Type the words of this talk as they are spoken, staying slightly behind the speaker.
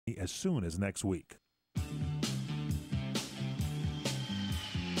as soon as next week.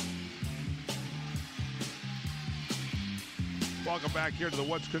 Welcome back here to the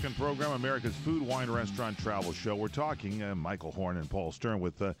What's Cooking program, America's food, wine, restaurant, travel show. We're talking Michael Horn and Paul Stern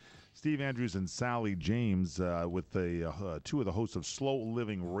with Steve Andrews and Sally James with the two of the hosts of Slow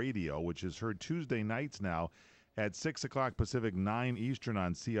Living Radio, which is heard Tuesday nights now at 6 o'clock Pacific, 9 Eastern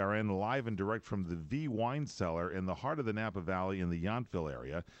on CRN, live and direct from the V Wine Cellar in the heart of the Napa Valley in the Yountville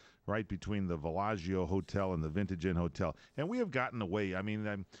area, right between the Villaggio Hotel and the Vintage Inn Hotel. And we have gotten away. I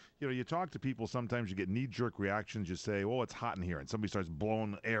mean, you talk to people, sometimes you get knee-jerk reactions. You say, oh, it's hot in here, and somebody starts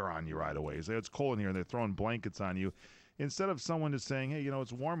blowing air on you right away. You say, it's cold in here, and they're throwing blankets on you. Instead of someone just saying, hey,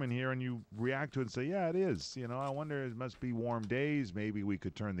 it's warm in here, and you react to it and say, yeah, it is. I wonder, it must be warm days. Maybe we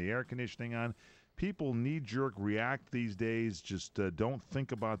could turn the air conditioning on. People knee-jerk react these days, just don't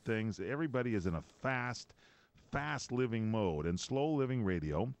think about things. Everybody is in a fast living mode, and Slow Living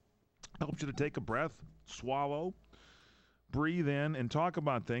Radio helps you to take a breath, swallow, breathe in, and talk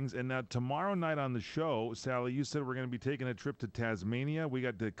about things. And now tomorrow night on the show, Sally, you said we're going to be taking a trip to Tasmania. We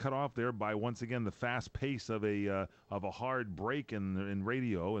got to cut off there by, once again, the fast pace of a hard break in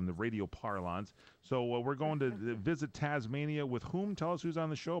radio, in the radio parlance. So we're going to visit Tasmania with whom? Tell us who's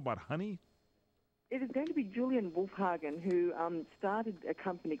on the show about honey. It is going to be Julian Wolfhagen, who started a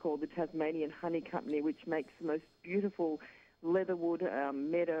company called the Tasmanian Honey Company, which makes the most beautiful leatherwood,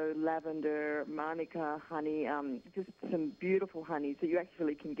 meadow, lavender, manuka honey, just some beautiful honeys that you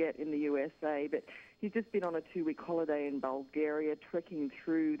actually can get in the USA. But he's just been on a 2-week holiday in Bulgaria, trekking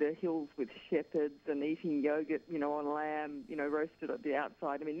through the hills with shepherds and eating yogurt, on lamb, roasted at the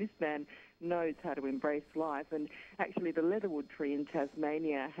outside. I mean, this man knows how to embrace life. And actually the leatherwood tree in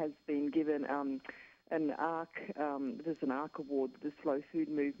Tasmania has been given an ARC, there's an ARC award that the Slow Food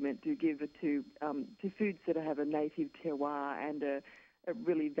Movement do give it to foods that have a native terroir and a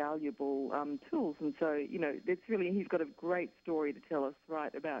really valuable tools. And so, it's really, he's got a great story to tell us,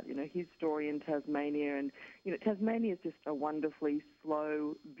 right, about, his story in Tasmania. And, Tasmania is just a wonderfully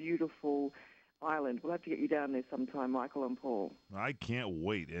slow, beautiful island. We'll have to get you down there sometime, Michael and Paul. I can't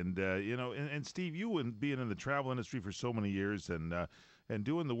wait. And, and Steve, you being in the travel industry for so many years and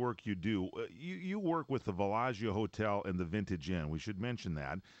doing the work you do, you work with the Villaggio Hotel and the Vintage Inn. We should mention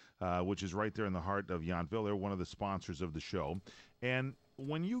that, which is right there in the heart of Yountville. They're one of the sponsors of the show. And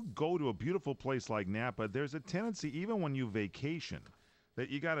when you go to a beautiful place like Napa, there's a tendency, even when you vacation, that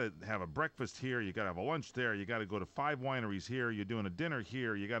you got to have a breakfast here, you got to have a lunch there, you got to go to 5 wineries here, you're doing a dinner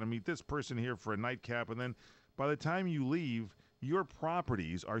here, you got to meet this person here for a nightcap, and then by the time you leave, your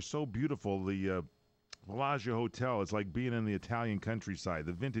properties are so beautiful. The Villaggio Hotel is like being in the Italian countryside,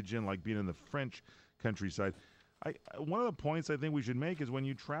 the Vintage Inn like being in the French countryside. One of the points I think we should make is when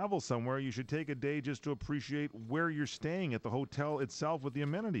you travel somewhere, you should take a day just to appreciate where you're staying at the hotel itself with the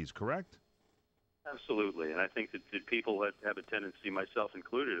amenities, correct? Absolutely, and I think that people have a tendency, myself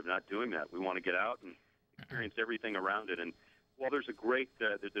included, of not doing that. We want to get out and experience everything around it, and while there's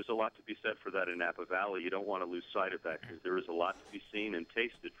there's a lot to be said for that in Napa Valley, you don't want to lose sight of that because there is a lot to be seen and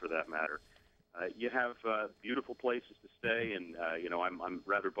tasted for that matter. You have beautiful places to stay, and I'm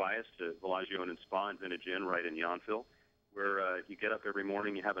rather biased to Villaggio and Spa and Vintage Inn right in Yountville, where you get up every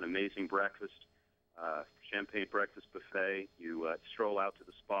morning, you have an amazing breakfast, champagne breakfast buffet, you stroll out to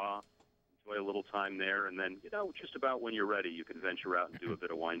the spa, enjoy a little time there, and then, just about when you're ready, you can venture out and do a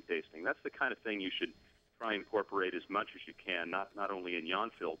bit of wine tasting. That's the kind of thing you should try and incorporate as much as you can, not only in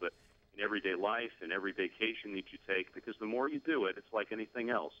Yountville, but in everyday life and every vacation that you take, because the more you do it, it's like anything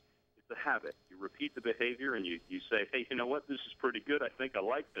else. It's a habit. You repeat the behavior, and you say, hey, you know what, this is pretty good. I think I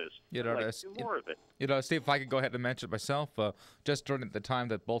like this. I'd like to do more of it. Steve, if I could go ahead and mention it myself, just during the time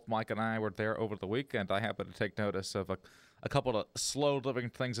that both Mike and I were there over the weekend, I happened to take notice of a couple of slow-living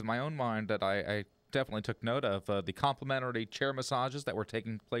things in my own mind that I definitely took note of. The complimentary chair massages that were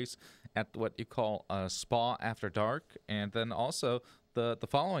taking place at what you call Spa After Dark, and then also the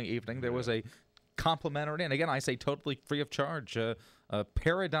following evening there was a complimentary, and again I say totally free of charge,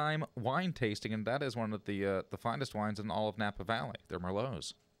 Paradigm wine tasting, and that is one of the finest wines in all of Napa Valley. They're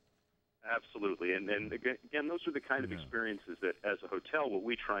Merlots. Absolutely, and again, those are the kind of experiences that, as a hotel, what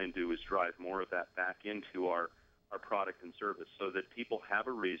we try and do is drive more of that back into our product and service, so that people have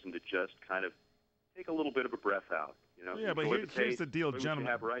a reason to just kind of take a little bit of a breath out. Yeah, but here's the deal, gentlemen.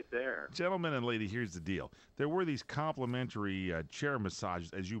 Have right there. Gentlemen and lady, here's the deal. There were these complimentary chair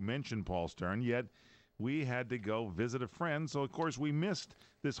massages, as you mentioned, Paul Stern, yet we had to go visit a friend, so of course we missed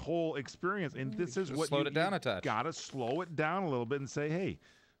this whole experience. And this is what slowed it down a touch. Got to slow it down a little bit and say, hey,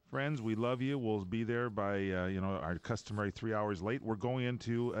 friends, we love you. We'll be there by our customary 3 hours late. We're going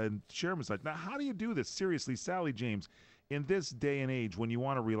into a chair massage. Now, how do you do this? Seriously, Sally James, in this day and age when you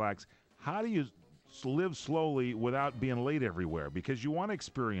want to relax, how do you live slowly without being late everywhere? Because you want to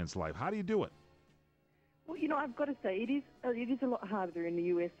experience life. How do you do it? Well, I've got to say, it is a lot harder in the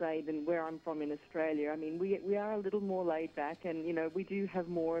USA than where I'm from in Australia. I mean, we are a little more laid back, and, we do have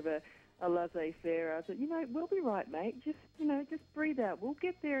more of a laissez-faire. I said, we'll be right, mate. Just breathe out. We'll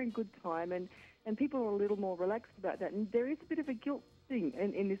get there in good time, and people are a little more relaxed about that. And there is a bit of a guilt thing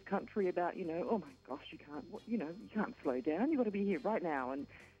in this country about, oh my gosh, you can't slow down. You've got to be here right now. And,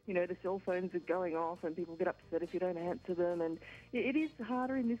 the cell phones are going off and people get upset if you don't answer them. And it is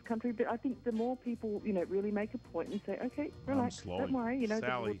harder in this country, but I think the more people, really make a point and say, okay, relax, don't worry,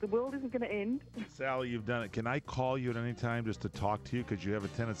 Sally, the world isn't going to end. Sally, you've done it. Can I call you at any time just to talk to you? Because you have a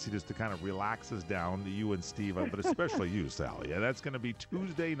tendency just to kind of relax us down, you and Steve, but especially you, Sally. Yeah, that's going to be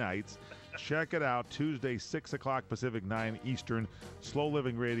Tuesday nights. Check it out, Tuesday, 6 o'clock Pacific, 9 Eastern, Slow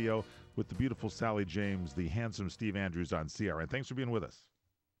Living Radio with the beautiful Sally James, the handsome Steve Andrews on CRN. Thanks for being with us.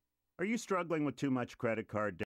 Are you struggling with too much credit card debt?